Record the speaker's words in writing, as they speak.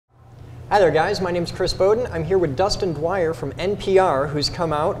Hi there, guys. My name's Chris Boden. I'm here with Dustin Dwyer from NPR, who's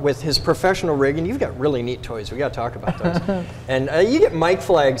come out with his professional rig, and you've got really neat toys. We got to talk about those. And you get mic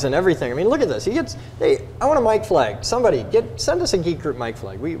flags and everything. I mean, look at this. I want a mic flag. Somebody, send us a Geek Group mic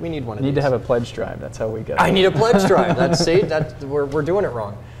flag. We need one of these. Need to have a pledge drive. That's how we go. I need a pledge drive. We're doing it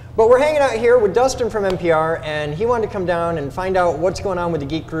wrong. But we're hanging out here with Dustin from NPR, and he wanted to come down and find out what's going on with the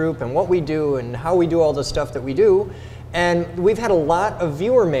Geek Group and what we do and how we do all the stuff that we do. And we've had a lot of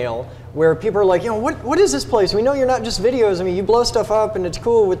viewer mail where people are like, what is this place? We know you're not just videos. I mean, you blow stuff up and it's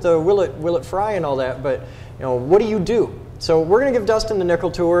cool with the will it fry and all that, but what do you do? So we're going to give Dustin the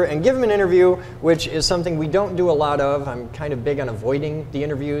nickel tour and give him an interview, which is something we don't do a lot of. I'm kind of big on avoiding the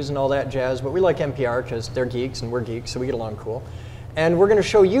interviews and all that jazz, but we like NPR because they're geeks and we're geeks, so we get along cool. And we're going to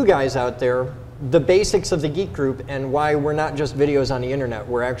show you guys out there the basics of the Geek Group and why we're not just videos on the internet.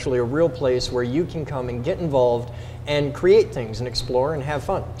 We're actually a real place where you can come and get involved and create things and explore and have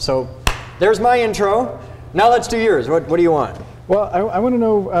fun. So there's my intro. Now let's do yours. What do you want? Well, I want to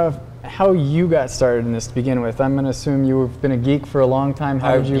know how you got started in this to begin with. I'm going to assume you've been a geek for a long time.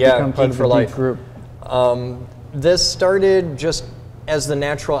 How did you become part of the Geek Group? This started just as the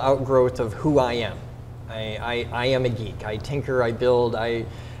natural outgrowth of who I am. I am a geek. I tinker, I build,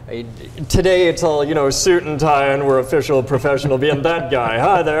 today it's all, suit and tie and we're official professional being that guy.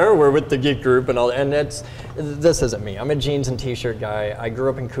 Hi there, we're with the Geek Group and all, and this isn't me. I'm a jeans and t-shirt guy. I grew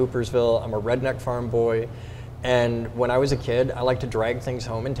up in Coopersville. I'm a redneck farm boy. And when I was a kid, I liked to drag things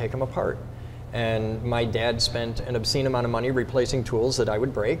home and take them apart. And my dad spent an obscene amount of money replacing tools that I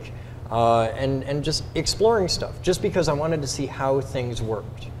would break and just exploring stuff, just because I wanted to see how things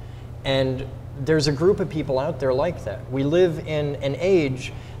worked. And there's a group of people out there like that. We live in an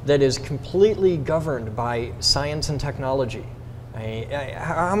age that is completely governed by science and technology.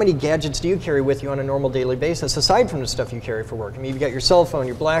 How many gadgets do you carry with you on a normal daily basis, aside from the stuff you carry for work? I mean, you've got your cell phone,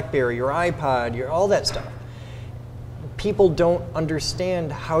 your BlackBerry, your iPod, all that stuff. People don't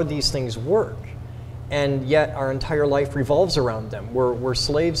understand how these things work, and yet our entire life revolves around them. We're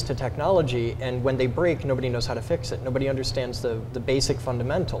slaves to technology, and when they break, nobody knows how to fix it. Nobody understands the basic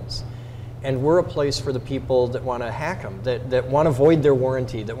fundamentals. And we're a place for the people that want to hack them, that want to void their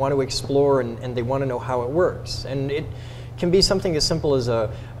warranty, that want to explore and they want to know how it works. And it can be something as simple as a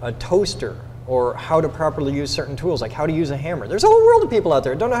toaster, or how to properly use certain tools, like how to use a hammer. There's a whole world of people out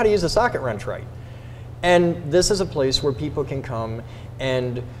there that don't know how to use a socket wrench right. And this is a place where people can come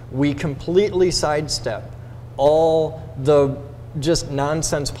and we completely sidestep all the just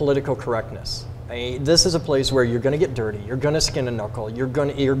nonsense political correctness. This is a place where you're going to get dirty, you're going to skin a knuckle, you're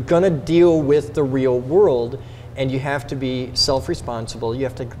going to deal with the real world, and you have to be self-responsible. You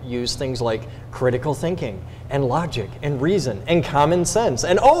have to use things like critical thinking and logic and reason and common sense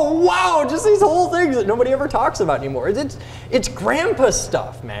and just these whole things that nobody ever talks about anymore. It's grandpa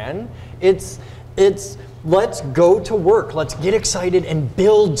stuff, man. It's let's go to work, let's get excited and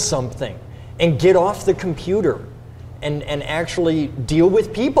build something and get off the computer and actually deal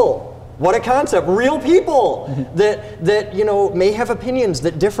with people. What a concept, real people that may have opinions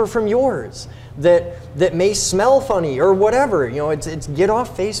that differ from yours, that may smell funny or whatever. It's get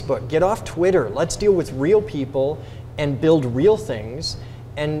off Facebook, get off Twitter. Let's deal with real people and build real things,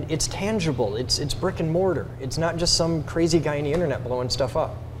 and it's tangible. It's brick and mortar. It's not just some crazy guy on the internet blowing stuff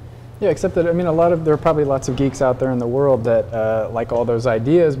up. Yeah, except that, there are probably lots of geeks out there in the world that like all those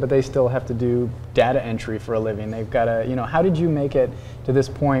ideas, but they still have to do data entry for a living. They've got to, how did you make it to this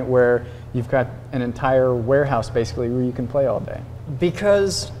point where you've got an entire warehouse basically where you can play all day?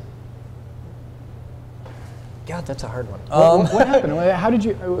 Because, God, that's a hard one. What happened? How did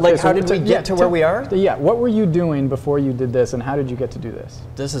you? How did we get to where we are? Yeah, what were you doing before you did this, and how did you get to do this?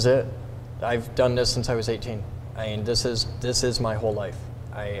 This is it. I've done this since I was 18. This is my whole life.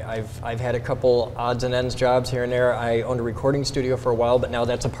 I've had a couple odds and ends jobs here and there. I owned a recording studio for a while, but now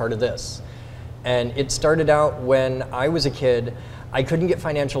that's a part of this. And it started out when I was a kid. I couldn't get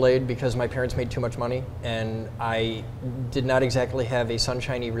financial aid because my parents made too much money, and I did not exactly have a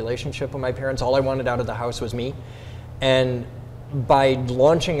sunshiny relationship with my parents. All I wanted out of the house was me. And by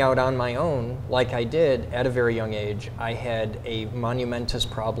launching out on my own, like I did at a very young age, I had a monumentous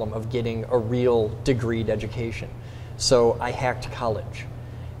problem of getting a real degreed education. So I hacked college.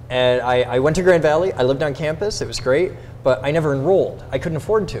 And I went to Grand Valley, I lived on campus, it was great, but I never enrolled. I couldn't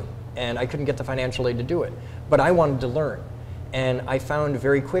afford to, and I couldn't get the financial aid to do it. But I wanted to learn. And I found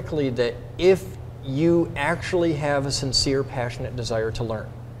very quickly that if you actually have a sincere, passionate desire to learn,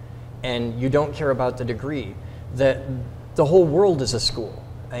 and you don't care about the degree, that the whole world is a school.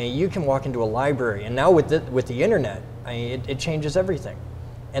 You can walk into a library, and now with the internet, it changes everything.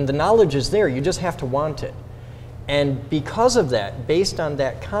 And the knowledge is there, you just have to want it. And because of that, based on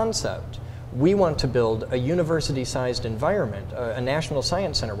that concept, We want to build a university-sized environment, a national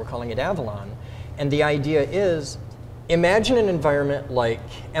science center. We're calling it Avalon. And the idea is, imagine an environment like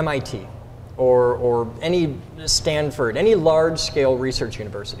MIT or any Stanford, any large-scale research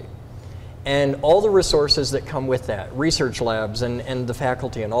university. And all the resources that come with that, research labs and the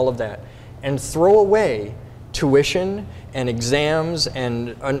faculty and all of that, and throw away tuition and exams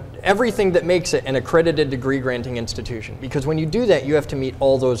and everything that makes it an accredited degree-granting institution. Because when you do that, you have to meet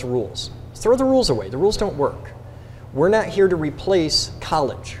all those rules. Throw the rules away. The rules don't work. We're not here to replace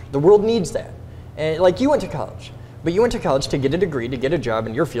college. The world needs that. And like, you went to college, but you went to college to get a degree, to get a job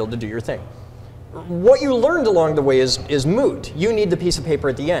in your field, to do your thing. What you learned along the way is moot. You need the piece of paper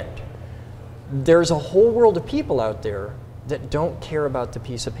at the end. There's a whole world of people out there that don't care about the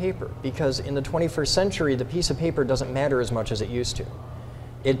piece of paper, because in the 21st century, the piece of paper doesn't matter as much as it used to.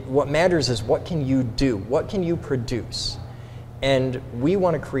 What matters is, what can you do? What can you produce? And we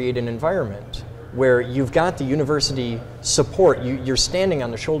want to create an environment where you've got the university support, you're standing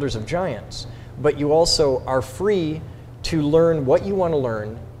on the shoulders of giants, but you also are free to learn what you want to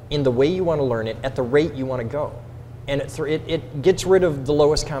learn in the way you want to learn it at the rate you want to go. And it gets rid of the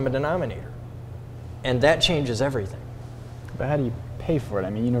lowest common denominator. And that changes everything. But how do you pay for it?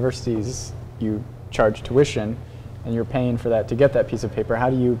 I mean, universities, you charge tuition, and you're paying for that to get that piece of paper. How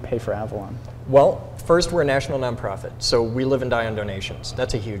do you pay for Avalon? Well, first, we're a national nonprofit, so we live and die on donations.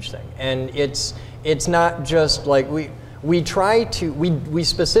 That's a huge thing. And it's not just like we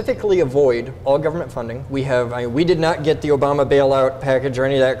specifically avoid all government funding. We did not get the Obama bailout package or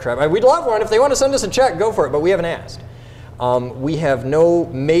any of that crap. We'd love one. If they want to send us a check, go for it, but we haven't asked. We have no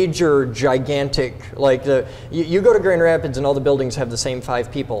major gigantic, like you go to Grand Rapids and all the buildings have the same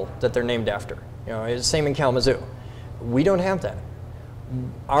 5 people that they're named after. You know, it's the same in Kalamazoo. We don't have that.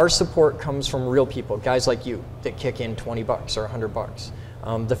 Our support comes from real people, guys like you that kick in $20 or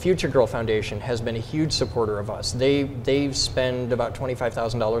 $100. The Future Girl Foundation has been a huge supporter of us. They spend about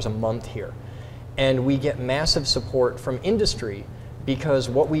 $25,000 a month here. And we get massive support from industry because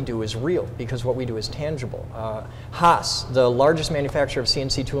what we do is real, because what we do is tangible. Haas, the largest manufacturer of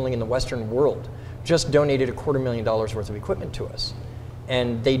CNC tooling in the Western world, just donated $250,000 worth of equipment to us.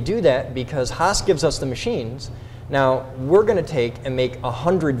 And they do that because Haas gives us the machines. Now, we're going to take and make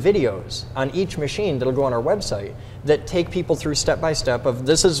 100 videos on each machine that'll go on our website that take people through step-by-step of,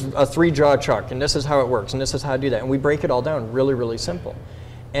 this is a 3-jaw chuck, and this is how it works, and this is how to do that. And we break it all down really, really simple.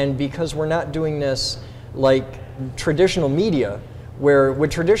 And because we're not doing this like traditional media, where with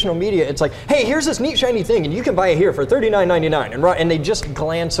traditional media, it's like, hey, here's this neat shiny thing, and you can buy it here for $39.99, and they just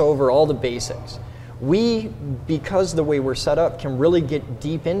glance over all the basics. We, because the way we're set up, can really get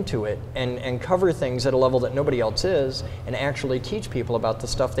deep into it and cover things at a level that nobody else is, and actually teach people about the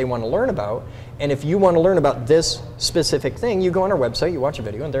stuff they want to learn about. And if you want to learn about this specific thing, you go on our website, you watch a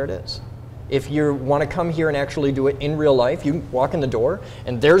video, and there it is. If you want to come here and actually do it in real life, you walk in the door,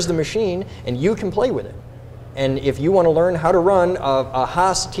 and there's the machine, and you can play with it. And if you want to learn how to run a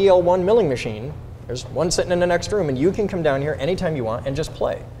Haas TL1 milling machine, there's one sitting in the next room, and you can come down here anytime you want and just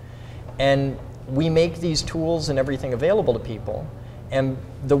play. And we make these tools and everything available to people, and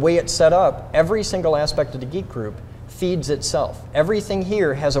the way it's set up, every single aspect of the Geek Group feeds itself. Everything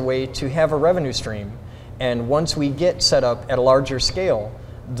here has a way to have a revenue stream, and once we get set up at a larger scale,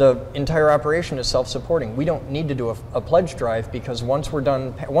 the entire operation is self-supporting. We don't need to do a pledge drive, because once we're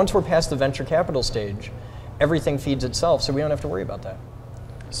past the venture capital stage, everything feeds itself, so we don't have to worry about that.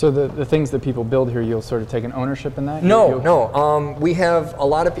 So the things that people build here, you'll sort of take an ownership in that? No. We have a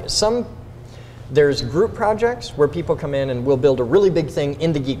lot of there's group projects where people come in and we'll build a really big thing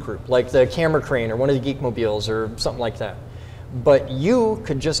in the Geek Group, like the camera crane or one of the Geek mobiles or something like that. But you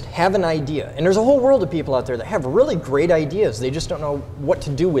could just have an idea, and there's a whole world of people out there that have really great ideas. They just don't know what to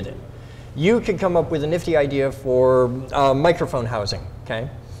do with it. You could come up with a nifty idea for microphone housing, okay?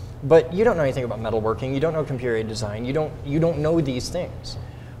 But you don't know anything about metalworking. You don't know computer-aided design. You don't know these things.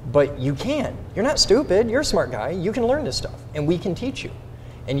 But you can. You're not stupid. You're a smart guy. You can learn this stuff, and we can teach you.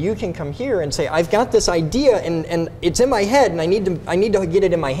 And you can come here and say, I've got this idea, and it's in my head, and I need to get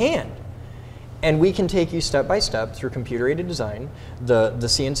it in my hand. And we can take you step by step through computer-aided design, the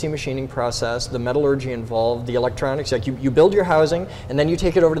CNC machining process, the metallurgy involved, the electronics. Like you build your housing, and then you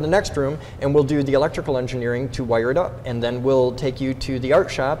take it over to the next room, and we'll do the electrical engineering to wire it up. And then we'll take you to the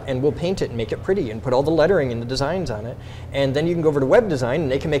art shop, and we'll paint it and make it pretty and put all the lettering and the designs on it. And then you can go over to web design,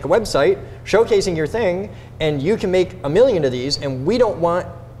 and they can make a website showcasing your thing, and you can make 1 million of these, and we don't want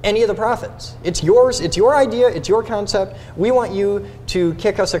any of the profits. It's yours, it's your idea, it's your concept. We want you to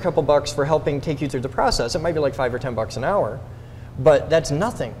kick us a couple bucks for helping take you through the process. It might be like $5 or $10 an hour, but that's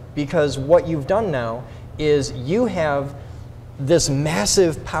nothing, because what you've done now is you have this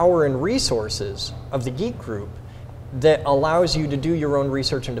massive power and resources of the Geek Group that allows you to do your own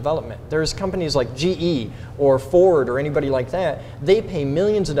research and development. There's companies like GE or Ford or anybody like that, they pay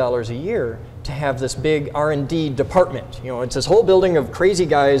millions of dollars a year to have this big R&D department. You know, it's this whole building of crazy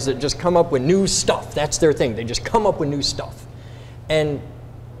guys that just come up with new stuff. That's their thing. They just come up with new stuff. And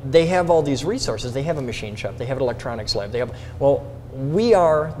they have all these resources. They have a machine shop. They have an electronics lab. They have, well, we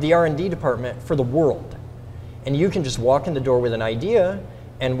are the R&D department for the world. And you can just walk in the door with an idea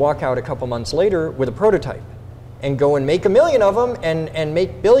and walk out a couple months later with a prototype and go and make 1 million of them and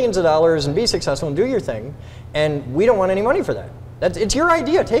make billions of dollars and be successful and do your thing. And we don't want any money for that. It's your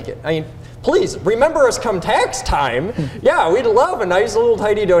idea, take it. I mean, please, remember us come tax time. Yeah, we'd love a nice little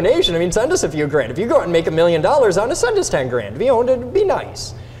tidy donation. I mean, send us a few grand. If you go out and make $1 million on it, send us 10 grand. You know, it'd be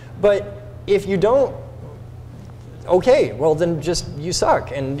nice. But if you don't, okay, well then just, you suck.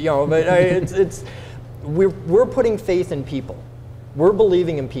 And you know, but we're putting faith in people. We're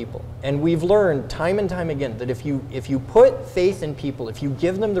believing in people, and we've learned time and time again that if you put faith in people, if you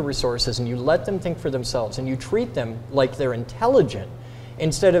give them the resources and you let them think for themselves and you treat them like they're intelligent,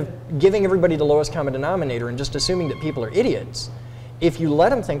 instead of giving everybody the lowest common denominator and just assuming that people are idiots, if you let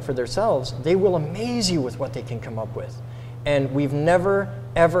them think for themselves, they will amaze you with what they can come up with. And we've never,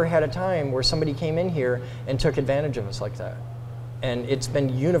 ever had a time where somebody came in here and took advantage of us like that. And it's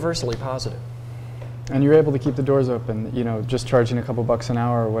been universally positive. And you're able to keep the doors open, you know, just charging a couple bucks an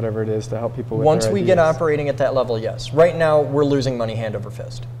hour or whatever it is to help people with Once their we ideas. get operating at that level, yes. Right now, we're losing money hand over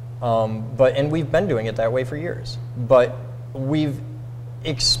fist. And we've been doing it that way for years. But we've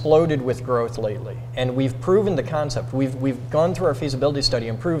exploded with growth lately. And we've proven the concept. We've gone through our feasibility study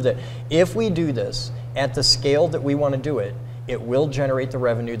and proved that if we do this at the scale that we want to do it, it will generate the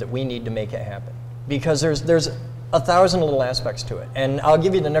revenue that we need to make it happen. Because there's 1,000 little aspects to it. And I'll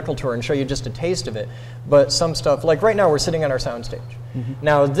give you the nickel tour and show you just a taste of it. But some stuff, like right now we're sitting on our soundstage.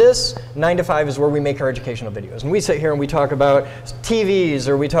 Now this 9 to 5 is where we make our educational videos. And we sit here and we talk about TVs,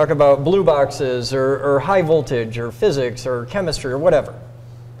 or we talk about blue boxes, or high voltage, or physics, or chemistry, or whatever.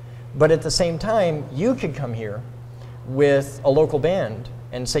 But at the same time, you could come here with a local band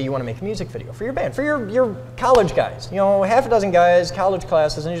and say you want to make a music video for your band, for your college guys. You know, half a dozen guys, college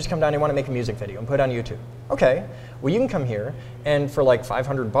classes, and you just come down and you want to make a music video and put it on YouTube. Okay, well you can come here and for like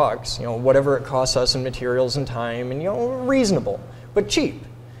 500 bucks, you know, whatever it costs us in materials and time, and you know, reasonable, but cheap.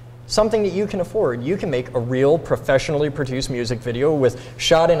 Something that you can afford. You can make a real professionally produced music video with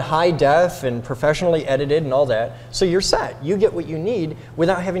shot in high def and professionally edited and all that. So you're set. You get what you need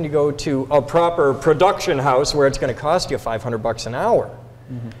without having to go to a proper production house where it's going to cost you 500 bucks an hour.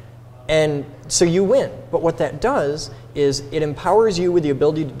 And so you win. But what that does is it empowers you with the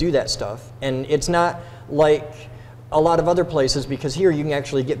ability to do that stuff. And it's not like a lot of other places, because here you can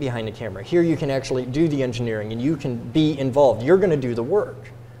actually get behind the camera. Here you can actually do the engineering and you can be involved. You're going to do the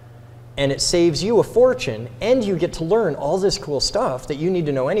work. And it saves you a fortune, and you get to learn all this cool stuff that you need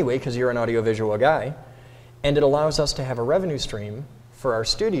to know anyway because you're an audiovisual guy. And it allows us to have a revenue stream for our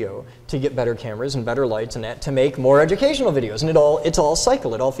studio to get better cameras and better lights and that to make more educational videos. And it's all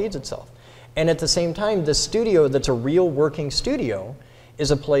cycle, it all feeds itself. And at the same time, the studio that's a real working studio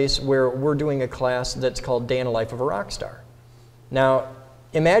is a place where we're doing a class that's called Day in the Life of a Rock Star. Now,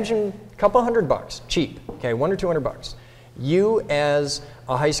 imagine a couple $100 bucks, cheap, okay, 100 or 200 bucks. You as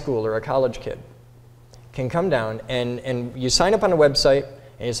a high school or a college kid can come down and you sign up on a website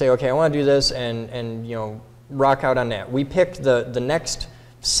and you say, okay, I want to do this, and you know, rock out on that. We picked the next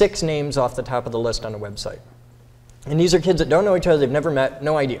 6 names off the top of the list on the website. And these are kids that don't know each other, they've never met,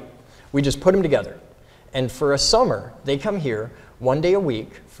 no idea. We just put them together. And for a summer, they come here 1 day a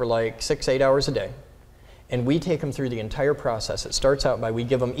week for like 6, 8 hours a day. And we take them through the entire process. It starts out by we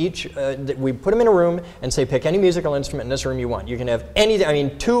give them each, we put them in a room and say, pick any musical instrument in this room you want. You can have anything, I mean,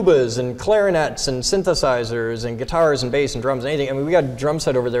 tubas and clarinets and synthesizers and guitars and bass and drums and anything. I mean, we got a drum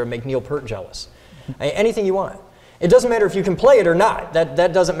set over there to make Neil Peart jealous. Anything you want. It doesn't matter if you can play it or not.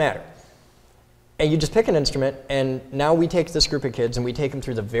 That doesn't matter. And you just pick an instrument, and now we take this group of kids and we take them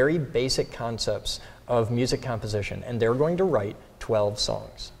through the very basic concepts of music composition, and they're going to write 12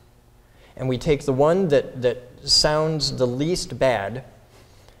 songs. And we take the one that sounds the least bad,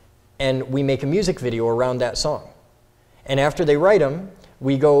 and we make a music video around that song. And after they write them,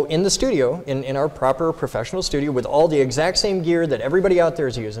 we go in the studio, in our proper professional studio, with all the exact same gear that everybody out there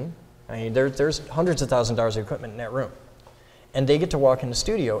is using. I mean, there's hundreds of thousands of dollars of equipment in that room. And they get to walk in the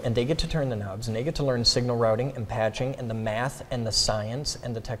studio, and they get to turn the knobs, and they get to learn signal routing and patching and the math and the science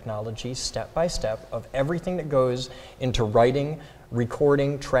and the technology step by step of everything that goes into writing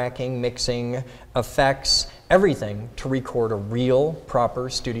recording, tracking, mixing, effects, everything to record a real, proper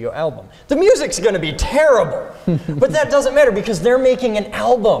studio album. The music's going to be terrible, but that doesn't matter because they're making an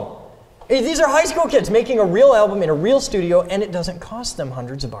album. These are high school kids making a real album in a real studio, and it doesn't cost them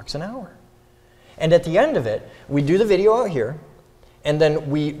hundreds of bucks an hour. And at the end of it, we do the video out here, and then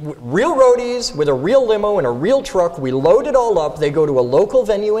real roadies with a real limo and a real truck, we load it all up, they go to a local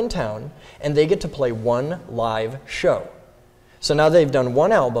venue in town, and they get to play one live show. So now they've done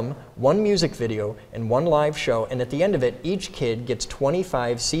one album, one music video, and one live show, and at the end of it, each kid gets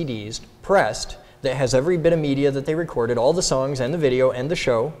 25 CDs pressed that has every bit of media that they recorded, all the songs and the video and the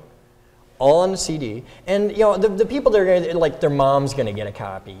show, all on the CD. And you know, the people that are gonna, like their mom's gonna get a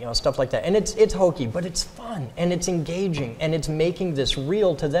copy, you know, stuff like that. And it's hokey, but it's fun, and it's engaging, and it's making this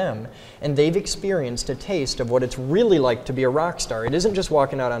real to them. And they've experienced a taste of what it's really like to be a rock star. It isn't just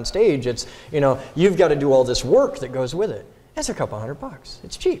walking out on stage, it's, you know, you've got to do all this work that goes with it. That's a couple $100.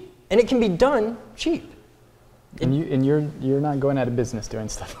 It's cheap, and it can be done cheap. And you're not going out of business doing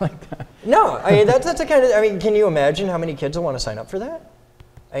stuff like that. No, I mean that's the kind of, I mean, can you imagine how many kids will want to sign up for that?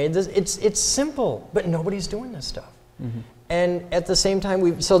 I mean, it's simple, but nobody's doing this stuff. Mm-hmm. And at the same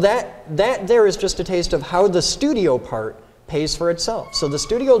time, so that there is just a taste of how the studio part pays for itself. So the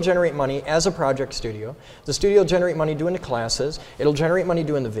studio will generate money as a project studio. The studio will generate money doing the classes. It'll generate money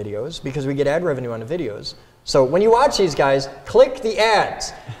doing the videos because we get ad revenue on the videos. So when you watch these guys, click the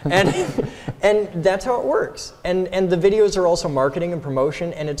ads, and that's how it works. And the videos are also marketing and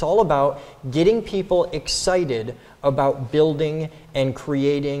promotion, and it's all about getting people excited about building and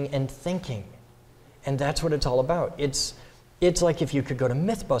creating and thinking. And that's what it's all about. It's like if you could go to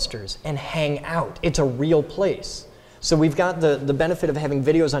Mythbusters and hang out. It's a real place. So we've got the benefit of having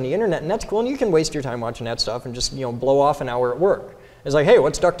videos on the internet, and that's cool, and you can waste your time watching that stuff and just, you know, blow off an hour at work. It's like, hey,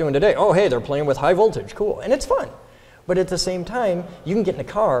 what's Duck doing today? Oh, hey, they're playing with high voltage. Cool. And it's fun. But at the same time, you can get in a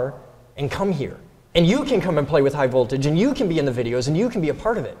car and come here. And you can come and play with high voltage, and you can be in the videos, and you can be a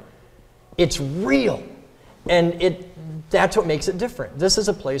part of it. It's real. And that's what makes it different. This is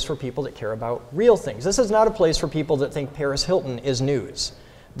a place for people that care about real things. This is not a place for people that think Paris Hilton is news.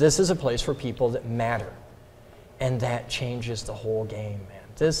 This is a place for people that matter. And that changes the whole game, man.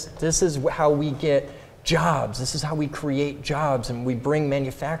 This is how we get jobs. This is how we create jobs, and we bring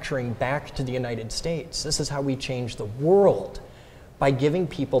manufacturing back to the United States. This is how we change the world, by giving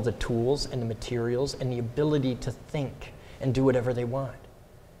people the tools and the materials and the ability to think and do whatever they want.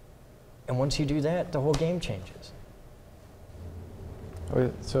 And once you do that, the whole game changes.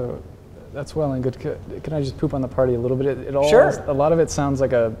 So that's well and good. Can I just poop on the party a little bit? Sure. A lot of it sounds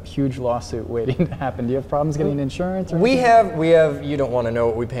like a huge lawsuit waiting to happen. Do you have problems getting insurance? Or we have. You don't want to know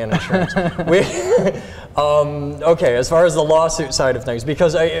what we pay on insurance. Okay, as far as the lawsuit side of things,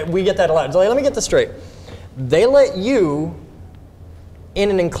 because we get that a lot. So let me get this straight. They let you in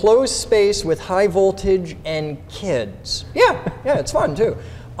an enclosed space with high voltage and kids. Yeah, it's fun too.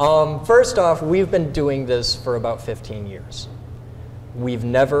 First off, we've been doing this for about 15 years. We've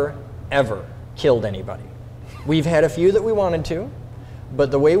never, ever killed anybody. We've had a few that we wanted to,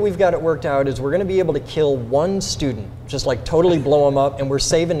 but the way we've got it worked out is we're going to be able to kill one student, just like totally blow them up, and we're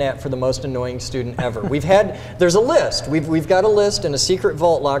saving that for the most annoying student ever. There's a list. We've got a list in a secret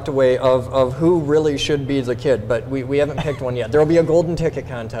vault locked away of who really should be the kid, but we haven't picked one yet. There'll be a golden ticket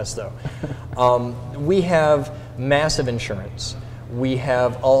contest though. We have massive insurance. We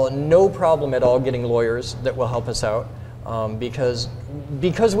have no problem at all getting lawyers that will help us out. Because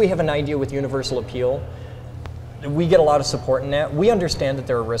we have an idea with universal appeal, we get a lot of support in that. We understand that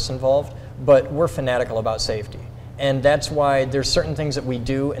there are risks involved, but we're fanatical about safety. And that's why there's certain things that we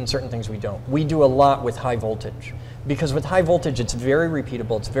do and certain things we don't. We do a lot with high voltage. Because with high voltage, it's very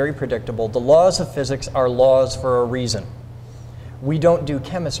repeatable, it's very predictable. The laws of physics are laws for a reason. We don't do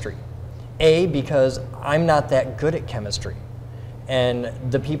chemistry. Because I'm not that good at chemistry. And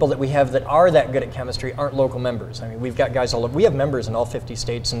the people that we have that are that good at chemistry aren't local members. I mean, we've got guys all over. We have members in all 50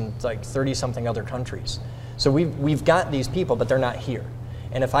 states and like 30-something other countries. So we've got these people, but they're not here.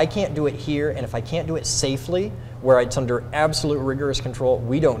 And if I can't do it here, and if I can't do it safely, where it's under absolute rigorous control,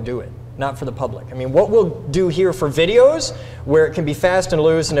 we don't do it. Not for the public. I mean, what we'll do here for videos, where it can be fast and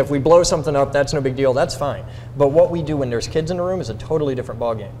loose, and if we blow something up, that's no big deal, that's fine. But what we do when there's kids in the room is a totally different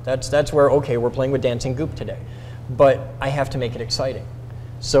ballgame. That's where, okay, we're playing with dancing goop today. But I have to make it exciting.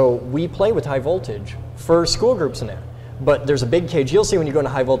 So we play with high voltage for school groups and that. But there's a big cage. You'll see when you go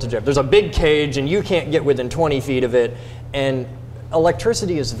into high voltage, there's a big cage and you can't get within 20 feet of it. And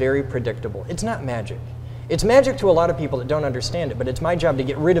electricity is very predictable. It's not magic. It's magic to a lot of people that don't understand it, but it's my job to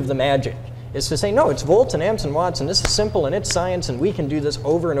get rid of the magic is to say, no, it's volts and amps and watts, and this is simple, and it's science, and we can do this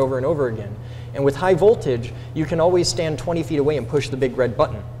over and over and over again. And with high voltage, you can always stand 20 feet away and push the big red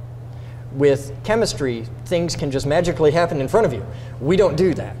button. With chemistry, things can just magically happen in front of you. We don't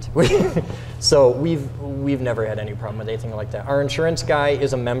do that. So we've never had any problem with anything like that. Our insurance guy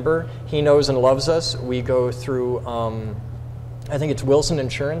is a member. He knows and loves us. We go through, I think it's Wilson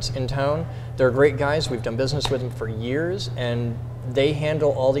Insurance in town. They're great guys. We've done business with them for years, and they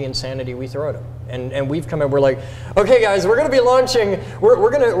handle all the insanity we throw at them. And we've come in, we're like, okay guys, we're gonna be launching,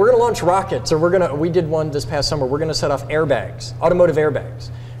 we're gonna launch rockets, or we did one this past summer, we're gonna set off airbags, automotive airbags.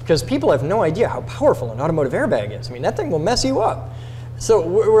 Because people have no idea how powerful an automotive airbag is. I mean, that thing will mess you up. So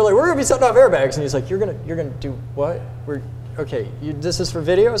we're like, we're gonna be setting off airbags, and he's like, you're gonna do what? Okay, this is for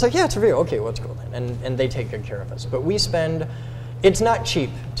video? I was like, yeah, it's for video. Okay, well, that's cool then. And they take good care of us. But we spend, it's not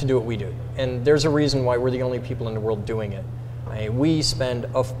cheap to do what we do. And there's a reason why we're the only people in the world doing it. We spend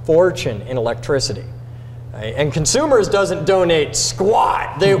a fortune in electricity. And consumers doesn't donate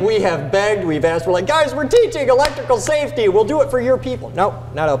squat. We have begged, we've asked, we're like, guys, we're teaching electrical safety. We'll do it for your people. Nope,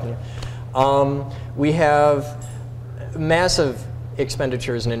 not helping you. We have massive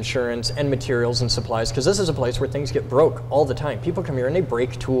expenditures in insurance and materials and supplies, because this is a place where things get broke all the time. People come here and they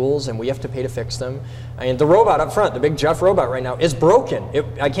break tools, and we have to pay to fix them. I mean, the robot up front, the big Jeff robot right now, is broken.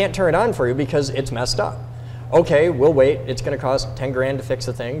 I can't turn it on for you because it's messed up. Okay, we'll wait. It's going to cost 10 grand to fix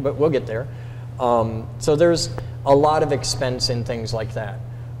the thing, but we'll get there. So there's a lot of expense in things like that.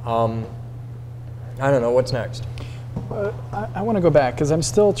 I don't know, what's next? I want to go back, because I'm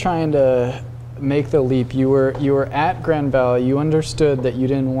still trying to make the leap. You were at Grand Valley, you understood that you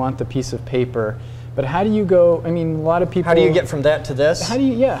didn't want the piece of paper, but how do you go, I mean, a lot of people... How do you get from that to this? How do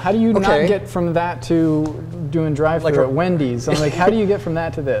you not get from that to doing drive-thru at Wendy's? I'm like, how do you get from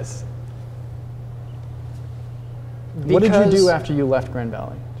that to this? What did you do after you left Grand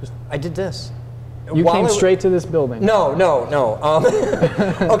Valley? I did this. You came straight to this building? No.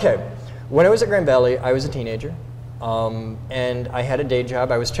 Okay, when I was at Grand Valley, I was a teenager, and I had a day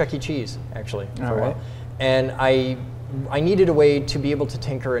job. I was Chuck E. Cheese, actually, for a while. And I needed a way to be able to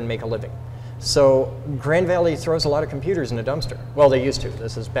tinker and make a living. So Grand Valley throws a lot of computers in a dumpster. Well, they used to.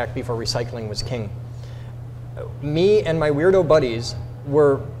 This is back before recycling was king. Me and my weirdo buddies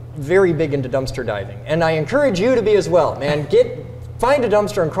were very big into dumpster diving, and I encourage you to be as well, man. Find a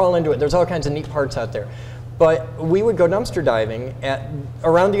dumpster and crawl into it. There's all kinds of neat parts out there. But we would go dumpster diving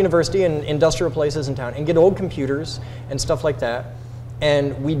around the university and industrial places in town and get old computers and stuff like that,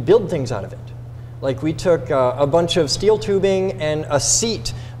 and we'd build things out of it. Like we took a bunch of steel tubing and a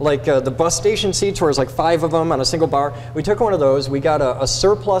seat, like the bus station seats where there's like 5 of them on a single bar. We took one of those, we got a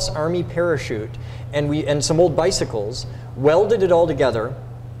surplus Army parachute and some old bicycles, welded it all together,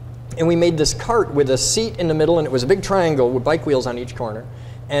 and we made this cart with a seat in the middle, and it was a big triangle with bike wheels on each corner,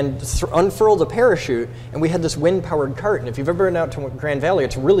 and unfurled the parachute, and we had this wind-powered cart. And if you've ever been out to Grand Valley,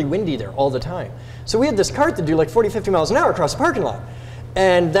 it's really windy there all the time. So we had this cart that do like 40, 50 miles an hour across the parking lot.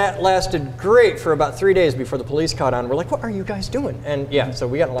 And that lasted great for about 3 days before the police caught on. We're like, what are you guys doing? And yeah, so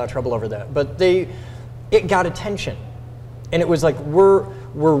we got in a lot of trouble over that. But it got attention. And it was like, we're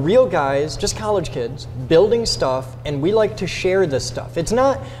real guys, just college kids, building stuff, and we like to share this stuff.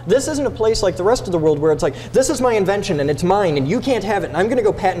 This isn't a place like the rest of the world where it's like, this is my invention and it's mine and you can't have it and I'm gonna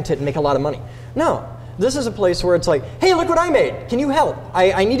go patent it and make a lot of money. No, this is a place where it's like, hey, look what I made, can you help?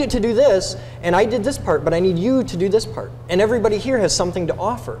 I need it to do this, and I did this part, but I need you to do this part. And everybody here has something to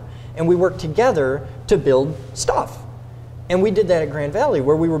offer. And we work together to build stuff. And we did that at Grand Valley,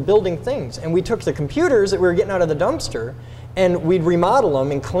 where we were building things. And we took the computers that we were getting out of the dumpster, and we'd remodel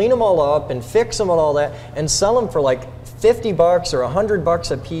them and clean them all up and fix them and all that and sell them for like 50 bucks or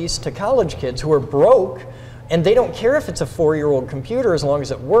 $100 a piece to college kids who are broke, and they don't care if it's a 4-year-old computer as long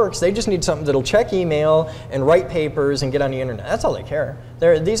as it works. They just need something that'll check email and write papers and get on the internet. That's all they care.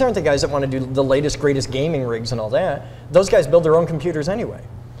 These aren't the guys that want to do the latest, greatest gaming rigs and all that. Those guys build their own computers anyway.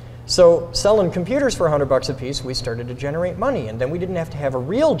 So selling computers for $100 a piece, we started to generate money, and then we didn't have to have a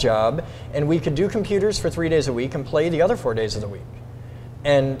real job, and we could do computers for 3 days a week and play the other 4 days of the week.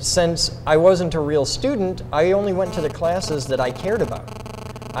 And since I wasn't a real student, I only went to the classes that I cared about.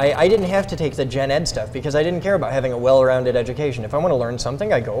 I didn't have to take the gen ed stuff because I didn't care about having a well-rounded education. If I want to learn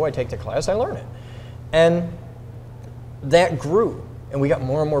something, I go, I take the class, I learn it. And that grew, and we got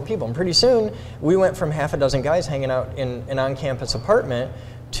more and more people. And pretty soon, we went from half a dozen guys hanging out in an on-campus apartment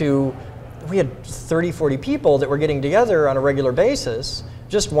to, we had 30, 40 people that were getting together on a regular basis,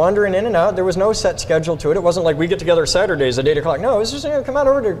 just wandering in and out. There was no set schedule to it. It wasn't like we get together Saturdays at 8 o'clock. No, it was just, come on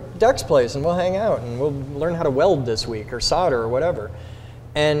over to Deck's place and we'll hang out and we'll learn how to weld this week or solder or whatever.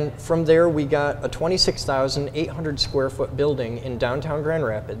 And from there, we got a 26,800 square foot building in downtown Grand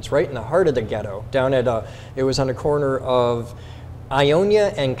Rapids, right in the heart of the ghetto, down at, it was on the corner of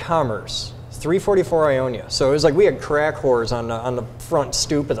Ionia and Commerce, 344 Ionia. So it was like we had crack whores on the front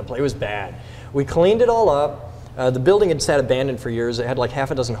stoop of the place. It was bad. We cleaned it all up. The building had sat abandoned for years. It had like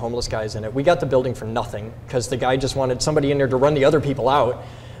half a dozen homeless guys in it. We got the building for nothing because the guy just wanted somebody in there to run the other people out.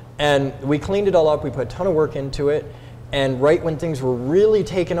 And we cleaned it all up. We put a ton of work into it. And right when things were really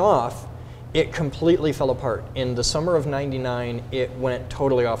taking off, it completely fell apart. In the summer of '99, it went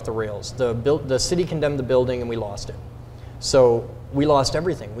totally off the rails. The city condemned the building and we lost it. So we lost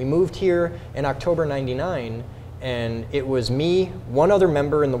everything. We moved here in October '99, and it was me, one other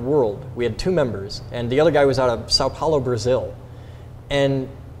member in the world. We had 2 members, and the other guy was out of Sao Paulo, Brazil. And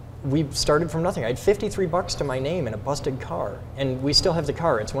we started from nothing. I had 53 bucks to my name in a busted car, and we still have the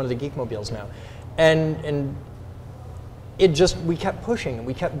car. It's one of the Geekmobiles now. And it just, we kept pushing, and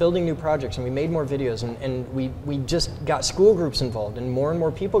we kept building new projects, and we made more videos, and we just got school groups involved, and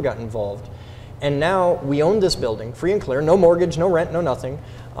more people got involved. And now we own this building, free and clear, no mortgage, no rent, no nothing.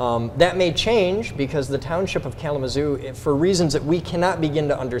 That may change because the township of Kalamazoo, for reasons that we cannot begin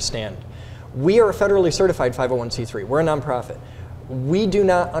to understand. We are a federally certified 501c3, we're a nonprofit. We do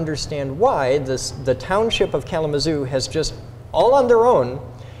not understand why the township of Kalamazoo has just, all on their own,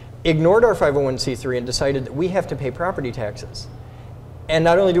 ignored our 501c3 and decided that we have to pay property taxes. And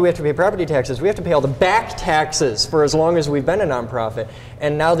not only do we have to pay property taxes, we have to pay all the back taxes for as long as we've been a nonprofit.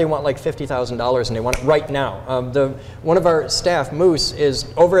 And now they want like $50,000 and they want it right now. One of our staff, Moose, is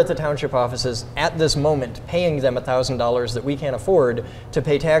over at the township offices at this moment paying them $1,000 that we can't afford to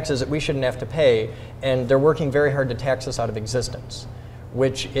pay taxes that we shouldn't have to pay. And they're working very hard to tax us out of existence,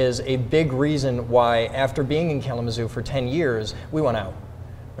 which is a big reason why after being in Kalamazoo for 10 years, we went out.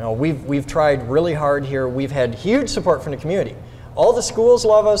 You know, we've tried really hard here. We've had huge support from the community. All the schools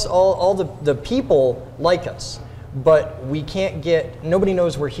love us, all the people like us, but we can't get, nobody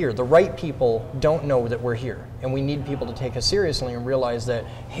knows we're here. The right people don't know that we're here, and we need people to take us seriously and realize that,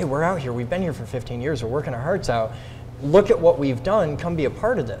 hey, we're out here, we've been here for 15 years, we're working our hearts out, look at what we've done, come be a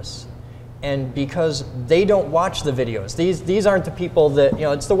part of this. And because they don't watch the videos, these aren't the people that, you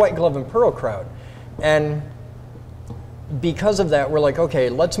know, it's the white glove and pearl crowd. And because of that, we're like, okay,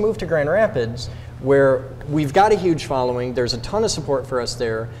 let's move to Grand Rapids, where we've got a huge following, there's a ton of support for us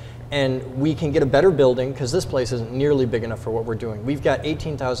there, and we can get a better building, because this place isn't nearly big enough for what we're doing. We've got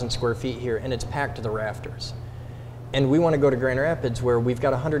 18,000 square feet here, and it's packed to the rafters. And we want to go to Grand Rapids, where we've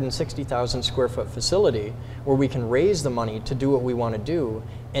got a 160,000 square foot facility, where we can raise the money to do what we want to do,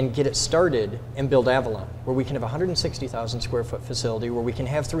 and get it started and build Avalon, where we can have a 160,000 square foot facility, where we can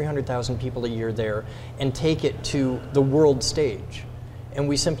have 300,000 people a year there, and take it to the world stage. And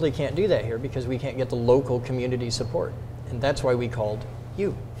we simply can't do that here because we can't get the local community support. And that's why we called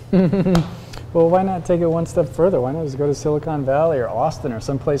you. Well, why not take it one step further? Why not just go to Silicon Valley or Austin or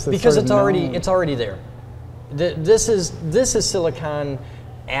someplace that's because sort of it's already there. This is Silicon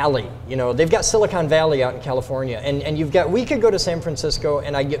Alley. You know, they've got Silicon Valley out in California, and you've got, we could go to San Francisco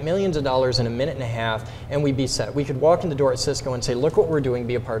and I'd get millions of dollars in a minute and a half and we'd be set. We could walk in the door at Cisco and say, look what we're doing,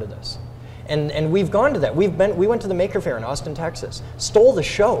 be a part of this. And we've gone to that. We went to the Maker Faire in Austin, Texas, stole the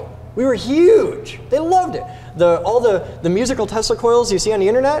show. We were huge. They loved it. All the musical Tesla coils you see on the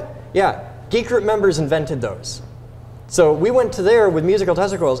internet, yeah, Geek Group members invented those. So we went to there with musical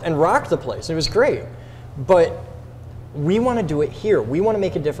Tesla coils and rocked the place. It was great. But we want to do it here. We want to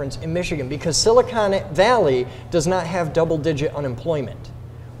make a difference in Michigan because Silicon Valley does not have double-digit unemployment.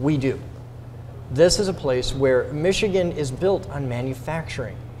 We do. This is a place where Michigan is built on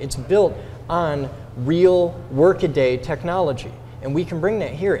manufacturing. It's built on real workaday technology. And we can bring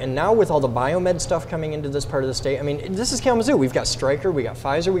that here. And now with all the biomed stuff coming into this part of the state, I mean, this is Kalamazoo. We've got Stryker, we got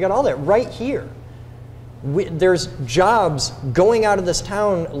Pfizer, we got all that right here. There's jobs going out of this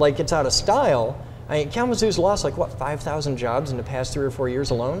town like it's out of style. I mean, Kalamazoo's lost like, what, 5,000 jobs in the past 3 or 4 years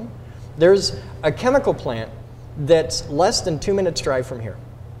alone? There's a chemical plant that's less than 2 minutes drive from here.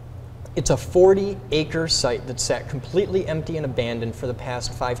 It's a 40-acre site that's sat completely empty and abandoned for the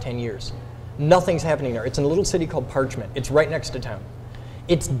past 5-10 years. Nothing's happening there. It's in a little city called Parchment. It's right next to town.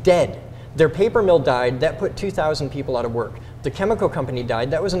 It's dead. Their paper mill died. That put 2,000 people out of work. The chemical company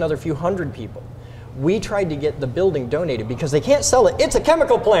died. That was another few hundred people. We tried to get the building donated because they can't sell it. It's a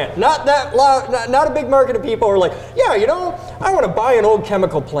chemical plant. Not a big market of people who are like, yeah, you know, I want to buy an old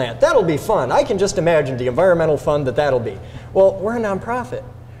chemical plant. That'll be fun. I can just imagine the environmental fun that'll be. Well, we're a nonprofit.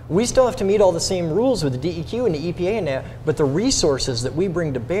 We still have to meet all the same rules with the DEQ and the EPA and that, but the resources that we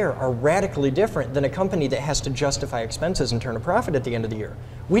bring to bear are radically different than a company that has to justify expenses and turn a profit at the end of the year.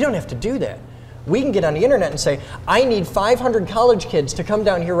 We don't have to do that. We can get on the internet and say, I need 500 college kids to come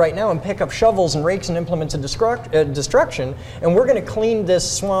down here right now and pick up shovels and rakes and implements of destruction, and we're going to clean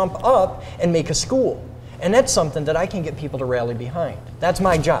this swamp up and make a school. And that's something that I can get people to rally behind. That's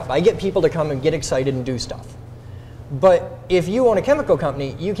my job. I get people to come and get excited and do stuff. But if you own a chemical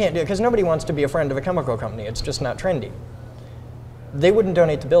company, you can't do it, because nobody wants to be a friend of a chemical company. It's just not trendy. They wouldn't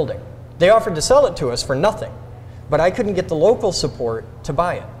donate the building. They offered to sell it to us for nothing, but I couldn't get the local support to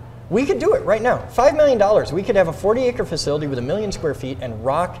buy it. We could do it right now. $5 million. We could have a 40-acre facility with 1 million square feet and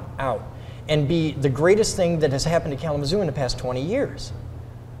rock out and be the greatest thing that has happened to Kalamazoo in the past 20 years.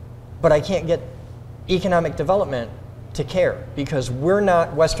 But I can't get economic development to care, because we're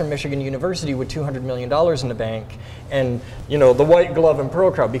not Western Michigan University with $200 million in the bank and, you know, the white glove and pearl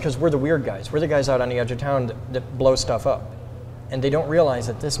crowd, because we're the weird guys. We're the guys out on the edge of town that blow stuff up. And they don't realize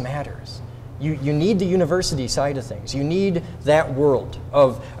that this matters. You need the university side of things. You need that world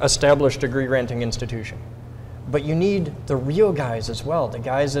of established degree granting institution. But you need the real guys as well, the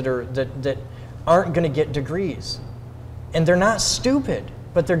guys that aren't going to get degrees. And they're not stupid,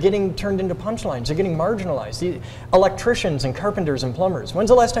 but they're getting turned into punchlines. They're getting marginalized. The electricians and carpenters and plumbers. When's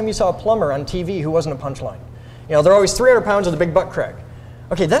the last time you saw a plumber on TV who wasn't a punchline? You know, they're always 300 pounds with a big butt crack.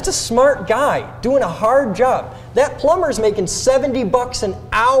 Okay, that's a smart guy doing a hard job. That plumber's making $70 an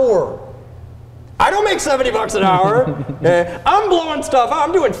hour. I don't make $70 an hour. I'm blowing stuff out.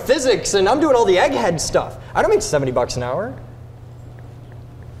 I'm doing physics and I'm doing all the egghead stuff. I don't make $70 an hour.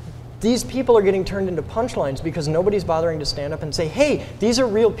 These people are getting turned into punchlines because nobody's bothering to stand up and say, hey, these are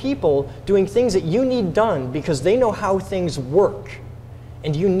real people doing things that you need done because they know how things work.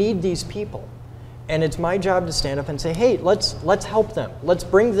 And you need these people. And it's my job to stand up and say, hey, let's help them. Let's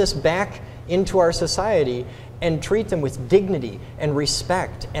bring this back into our society and treat them with dignity and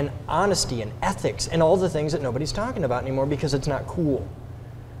respect and honesty and ethics and all the things that nobody's talking about anymore because it's not cool.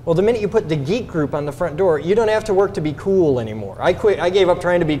 Well, the minute you put the Geek Group on the front door, you don't have to work to be cool anymore. I gave up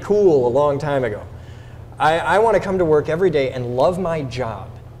trying to be cool a long time ago. I want to come to work every day and love my job.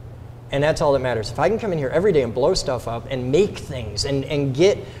 And that's all that matters. If I can come in here every day and blow stuff up and make things and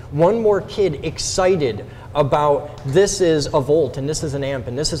get one more kid excited about this is a volt and this is an amp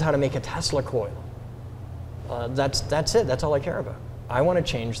and this is how to make a Tesla coil, that's it. That's all I care about. I want to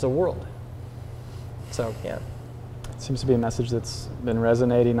change the world. So, yeah. Seems to be a message that's been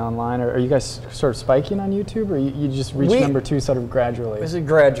resonating online. Are you guys sort of spiking on YouTube, or you just reached number 2 sort of gradually? It was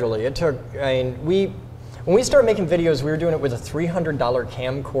gradually. It took, when we started making videos, we were doing it with a $300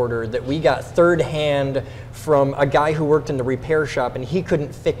 camcorder that we got third hand from a guy who worked in the repair shop, and he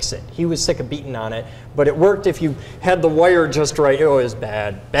couldn't fix it. He was sick of beating on it, but it worked if you had the wire just right. Oh, it was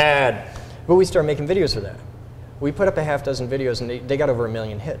bad, bad. But we started making videos with that. We put up a half dozen videos, and they got over 1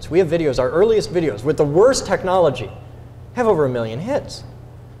 million hits. We have videos, our earliest videos, with the worst technology, have over 1 million hits.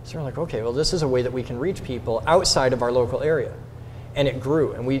 So we're like, okay, well, this is a way that we can reach people outside of our local area. And it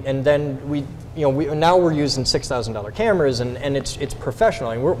grew, and then now we're using $6,000 cameras, and it's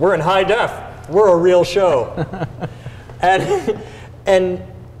professional. I mean, we're in high def. We're a real show, and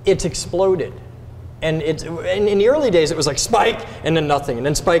it's exploded. And in the early days, it was like spike and then nothing, and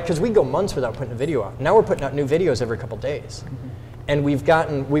then spike, because we go months without putting a video out. Now we're putting out new videos every couple days. Mm-hmm. And we've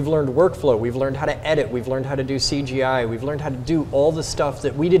learned workflow, we've learned how to edit, we've learned how to do CGI, we've learned how to do all the stuff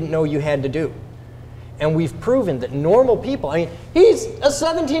that we didn't know you had to do. And we've proven that normal people, I mean, he's a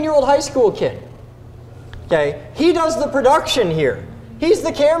 17-year-old high school kid. Okay, he does the production here. He's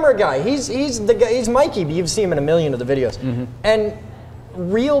the camera guy. He's Mikey, but you've seen him in 1 million of the videos. Mm-hmm. And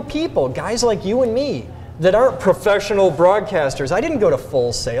real people, guys like you and me, that aren't professional broadcasters. I didn't go to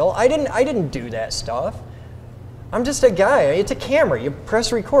Full Sail. I didn't do that stuff. I'm just a guy. It's a camera. You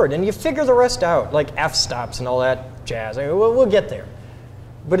press record and you figure the rest out, like f-stops and all that jazz. I mean, we'll get there.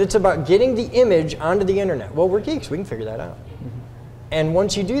 But it's about getting the image onto the internet. Well, we're geeks. We can figure that out. Mm-hmm. And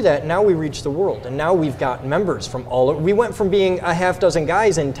once you do that, now we reach the world. And now we've got members from all over. We went from being a half dozen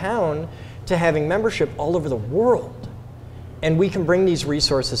guys in town to having membership all over the world. And we can bring these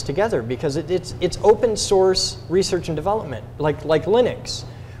resources together because it's open source research and development, like Linux,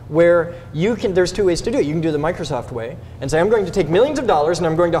 where there's 2 ways to do it. You can do the Microsoft way and say, I'm going to take millions of dollars and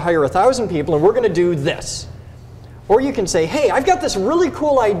I'm going to hire 1,000 people and we're going to do this. Or you can say, hey, I've got this really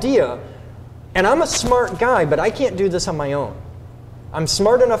cool idea and I'm a smart guy, but I can't do this on my own. I'm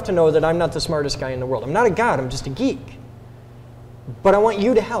smart enough to know that I'm not the smartest guy in the world. I'm not a god, I'm just a geek. But I want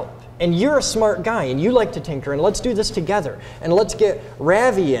you to help. And you're a smart guy, and you like to tinker, and let's do this together. And let's get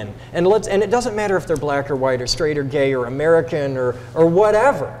Ravi in, and it doesn't matter if they're black or white or straight or gay or American or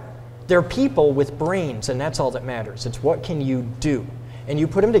whatever. They're people with brains, and that's all that matters. It's what can you do? and you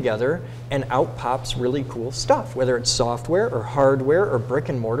put them together, and out pops really cool stuff, whether it's software or hardware or brick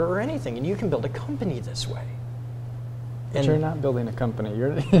and mortar or anything, and you can build a company this way. But you're not building a company.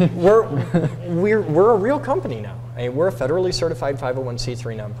 You're we're a real company now. I mean, we're a federally certified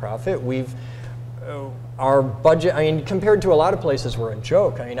 501c3 nonprofit. Our budget, I mean, compared to a lot of places, we're a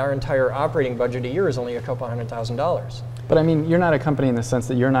joke. I mean, our entire operating budget a year is only a couple $100,000. But I mean, you're not a company in the sense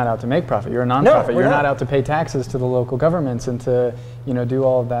that you're not out to make profit. You're a nonprofit. No, you're not out to pay taxes to the local governments and to, do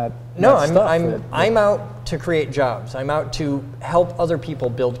all of that. No, stuff I'm out to create jobs. I'm out to help other people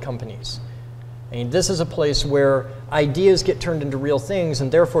build companies. I mean, this is a place where ideas get turned into real things,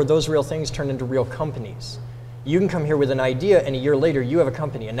 and therefore those real things turn into real companies. You can come here with an idea, and a year later you have a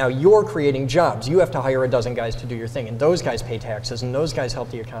company, and now you're creating jobs. You have to hire a dozen guys to do your thing, and those guys pay taxes, and those guys help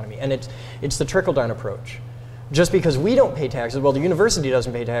the economy. And it's the trickle-down approach. Just because we don't pay taxes, well, the university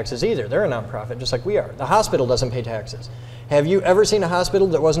doesn't pay taxes either. They're a nonprofit, just like we are. The hospital doesn't pay taxes. Have you ever seen a hospital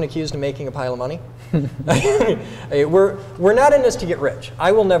that wasn't accused of making a pile of money? We're not in this to get rich.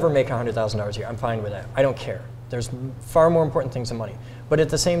 I will never make $100,000 a year. I'm fine with that. I don't care. There's far more important things than money. But at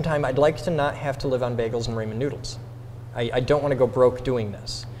the same time, I'd like to not have to live on bagels and ramen noodles. I don't want to go broke doing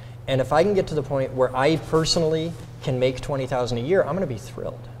this. And if I can get to the point where I personally can make $20,000 a year, I'm going to be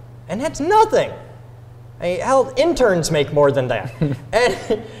thrilled. And that's nothing. Hell, interns make more than that.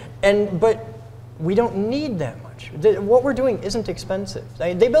 But we don't need that much. What we're doing isn't expensive.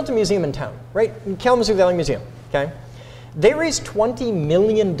 They built a museum in town, right? Kalamazoo Valley Museum, okay? They raised $20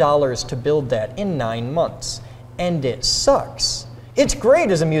 million to build that in 9 months. And it sucks. It's great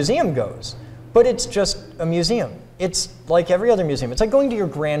as a museum goes, but it's just a museum. It's like every other museum. It's like going to your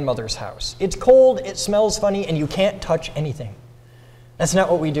grandmother's house. It's cold, it smells funny, and you can't touch anything. That's not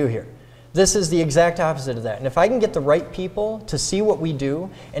what we do here. This is the exact opposite of that. And if I can get the right people to see what we do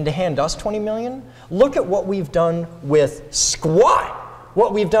and to hand us $20 million, look at what we've done with squat,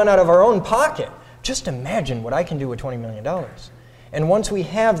 what we've done out of our own pocket. Just imagine what I can do with $20 million. And once we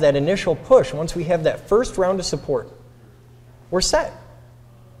have that initial push, once we have that first round of support, we're set.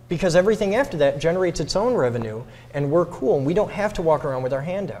 Because everything after that generates its own revenue, and we're cool, and we don't have to walk around with our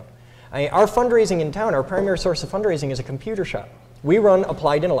hand out. Our fundraising in town, our primary source of fundraising is a computer shop. We run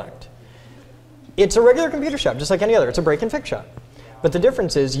Applied Intellect. It's a regular computer shop, just like any other. It's a break and fix shop. But the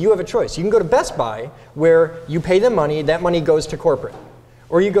difference is you have a choice. You can go to Best Buy, where you pay them money, that money goes to corporate.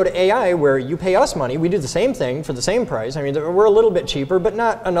 Or you go to AI, where you pay us money, we do the same thing for the same price. I mean, we're a little bit cheaper, but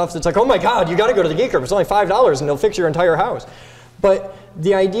not enough that's like, oh my God, you gotta go to the Geek Group. It's only $5 and they'll fix your entire house. But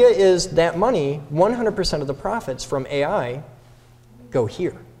the idea is that money, 100% of the profits from AI go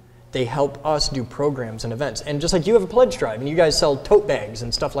here. They help us do programs and events. And just like you have a pledge drive and you guys sell tote bags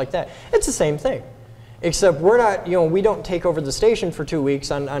and stuff like that, it's the same thing. Except we're not, we don't take over the station for 2 weeks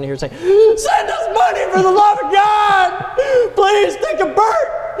on here saying, send us money for the love of God! Please, think of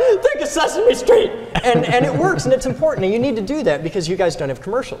Bert! Think of Sesame Street! And it works and it's important. And you need to do that because you guys don't have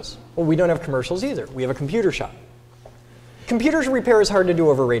commercials. Well, we don't have commercials either. We have a computer shop. Computers repair is hard to do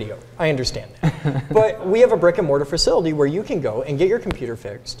over radio. I understand that. But we have a brick and mortar facility where you can go and get your computer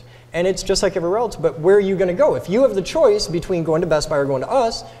fixed. And it's just like everywhere else. But where are you going to go? If you have the choice between going to Best Buy or going to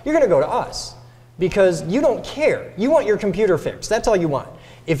us, you're going to go to us. Because you don't care. You want your computer fixed. That's all you want.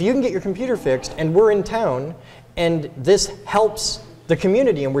 If you can get your computer fixed and we're in town and this helps the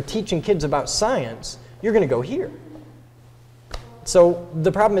community and we're teaching kids about science, you're going to go here. So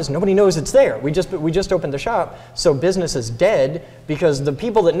the problem is nobody knows it's there. We just opened the shop, so business is dead because the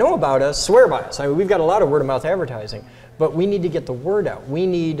people that know about us swear by us. I mean, we've got a lot of word-of-mouth advertising, but we need to get the word out. We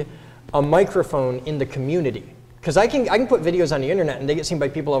need a microphone in the community. Because I can put videos on the internet and they get seen by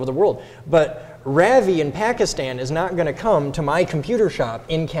people all over the world, but Ravi in Pakistan is not going to come to my computer shop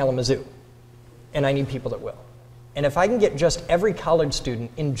in Kalamazoo. And I need people that will. And if I can get just every college student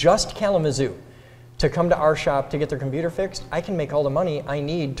in just Kalamazoo to come to our shop to get their computer fixed, I can make all the money I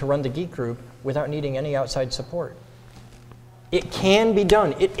need to run the Geek Group without needing any outside support. It can be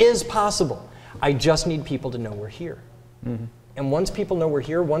done. It is possible. I just need people to know we're here. Mm-hmm. And once people know we're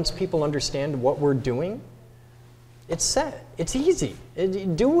here, once people understand what we're doing, it's set. It's easy.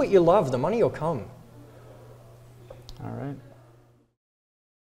 Do what you love. The money will come. All right.